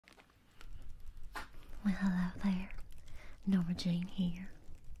Well, hello there. Norma Jean here.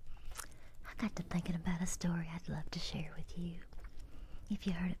 I got to thinking about a story I'd love to share with you. If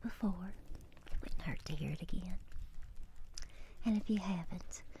you heard it before, it wouldn't hurt to hear it again. And if you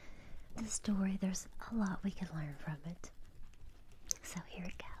haven't, this story, there's a lot we can learn from it. So here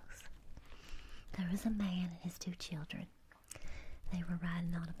it goes. There was a man and his two children. They were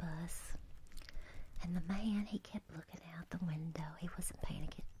riding on a bus. And the man, he kept looking out the window. He wasn't paying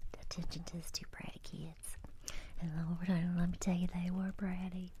attention to his two bratty kids. And Lord, let me tell you, they were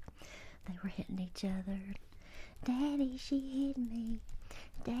bratty. They were hitting each other. Daddy, she hit me.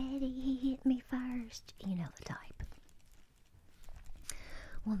 Daddy, he hit me first. You know the type.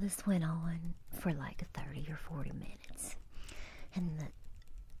 Well, this went on for like 30 or 40 minutes. And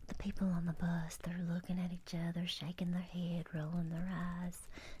the people on the bus, they're looking at each other, shaking their head, rolling their eyes,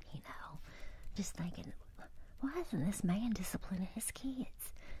 you know, just thinking, why isn't this man disciplining his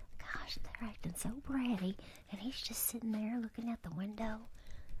kids? Gosh, they're acting so bratty, and he's just sitting there looking out the window,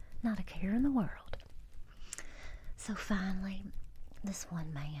 not a care in the world. So finally, this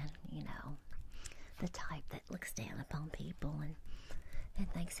one man, you know, the type that looks down upon people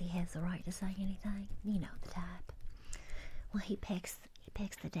and thinks he has the right to say anything, you know the type. Well, he pecks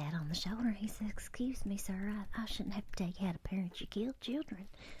the dad on the shoulder, and he says, "Excuse me, sir, I shouldn't have to take you out of parents you killed children,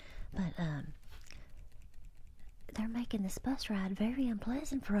 but they're making this bus ride very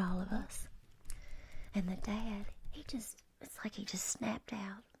unpleasant for all of us." And the dad, it's like he just snapped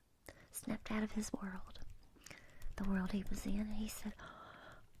out of his world, the world he was in, and he said,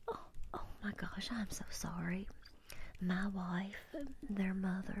 oh my gosh, I'm so sorry. My wife, their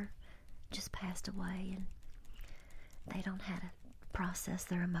mother, just passed away, and they don't know how to process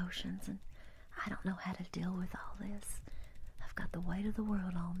their emotions, and I don't know how to deal with all this. I've got the weight of the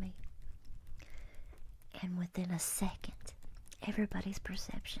world on me. And within a second, everybody's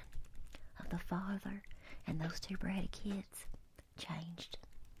perception of the father and those two bratty kids changed.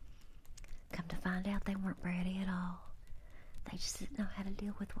 Come to find out, they weren't bratty at all. They just didn't know how to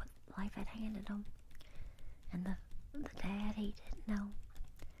deal with what life had handed them. And the dad, he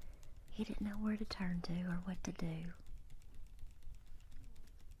didn't know where to turn to or what to do.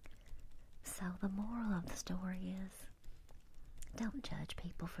 So the moral of the story is, don't judge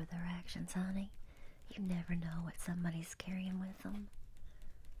people for their actions, honey. You never know what somebody's carrying with them.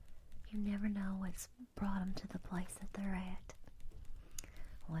 You never know what's brought them to the place that they're at.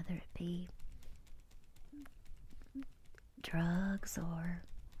 Whether it be drugs or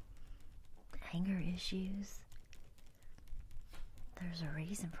anger issues. There's a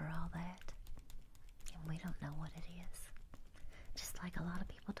reason for all that. And we don't know what it is. Just like a lot of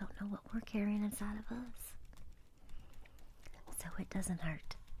people don't know what we're carrying inside of us. So it doesn't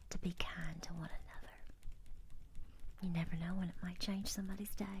hurt to be kind to one another. You never know when it might change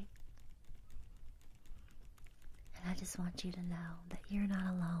somebody's day. And I just want you to know that you're not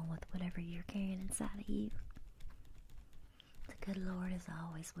alone with whatever you're carrying inside of you. The good Lord is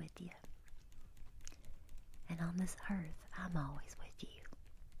always with you. And on this earth, I'm always with you.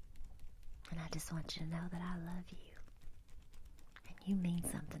 And I just want you to know that I love you. And you mean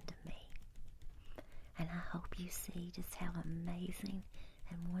something to me. And I hope you see just how amazing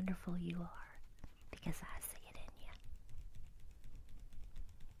and wonderful you are, because I see it in you.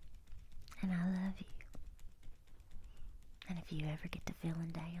 And I love you. And if you ever get to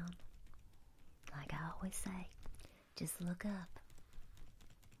feeling down, like I always say, just look up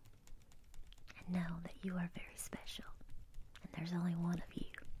and know that you are very special. And there's only one of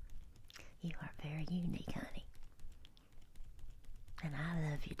you. You are very unique, honey. And I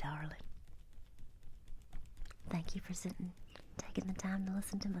love you, darling. Thank you for taking the time to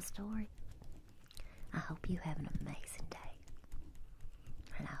listen to my story. I hope you have an amazing day.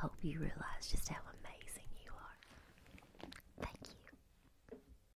 And I hope you realize just how amazing